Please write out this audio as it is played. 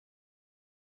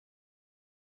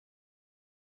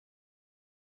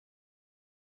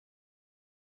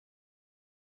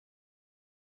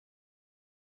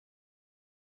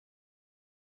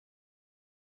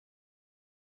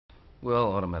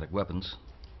Well, automatic weapons,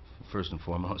 first and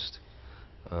foremost.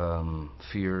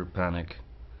 Fear, panic.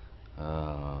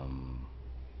 Um,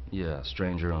 yeah,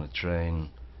 stranger on a train.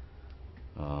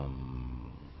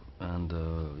 Um, and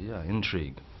yeah,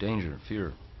 intrigue, danger,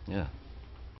 fear. Yeah.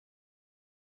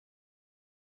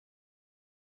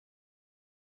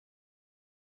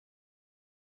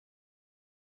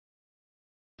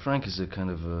 Frank is a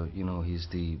kind of he's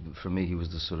the for me he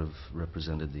was the sort of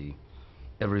represented the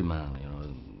everyman,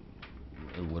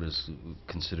 what is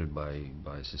considered by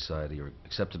society or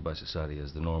accepted by society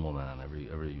as the normal man,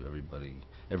 everybody,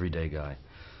 everyday guy.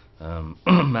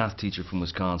 Math teacher from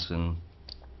Wisconsin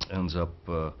ends up,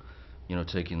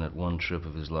 taking that one trip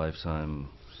of his lifetime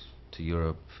to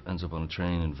Europe, ends up on a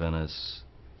train in Venice,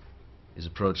 is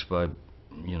approached by,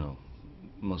 you know,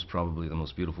 most probably the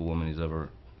most beautiful woman he's ever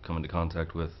come into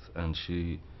contact with, and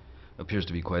she appears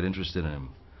to be quite interested in him,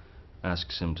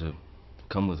 asks him to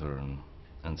come with her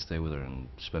and stay with her and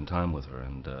spend time with her,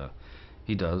 and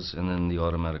he does, and then the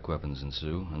automatic weapons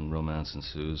ensue, and romance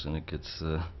ensues, and it gets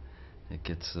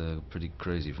pretty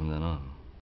crazy from then on.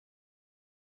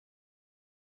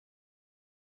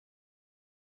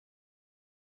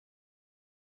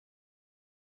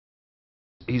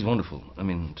 He's wonderful. I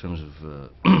mean, in terms of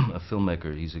a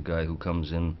filmmaker, he's a guy who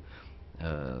comes in,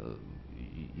 uh,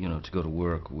 to go to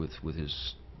work with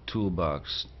his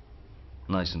toolbox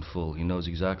nice and full. He knows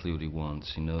exactly what he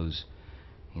wants. He knows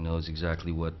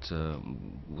exactly what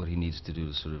he needs to do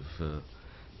to sort of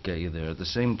get you there. At the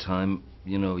same time,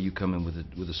 you come in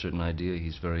with a certain idea.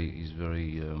 He's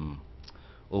very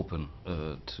open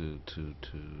to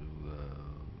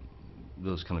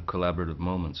those kind of collaborative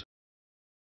moments.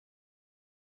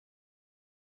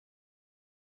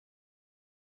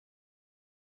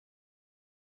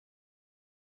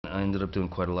 I ended up doing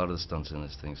quite a lot of the stunts in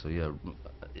this thing. So yeah,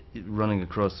 running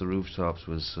across the rooftops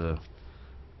was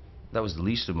that was the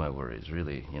least of my worries,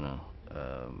 really.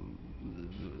 The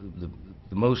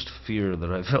the most fear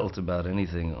that I felt about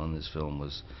anything on this film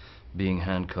was being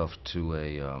handcuffed to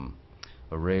a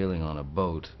railing on a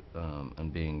boat,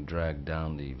 and being dragged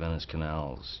down the Venice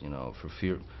canals. For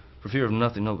fear of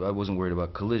nothing. No, I wasn't worried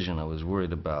about collision. I was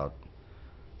worried about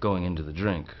going into the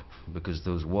drink, because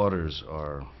those waters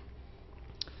are,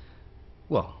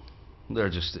 well, they're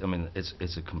just. I mean,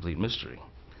 it's a complete mystery.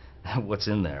 What's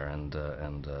in there, and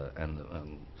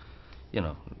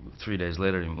 3 days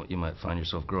later you might find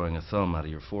yourself growing a thumb out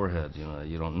of your forehead.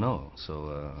 You don't know.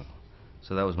 So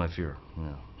that was my fear.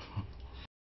 Yeah.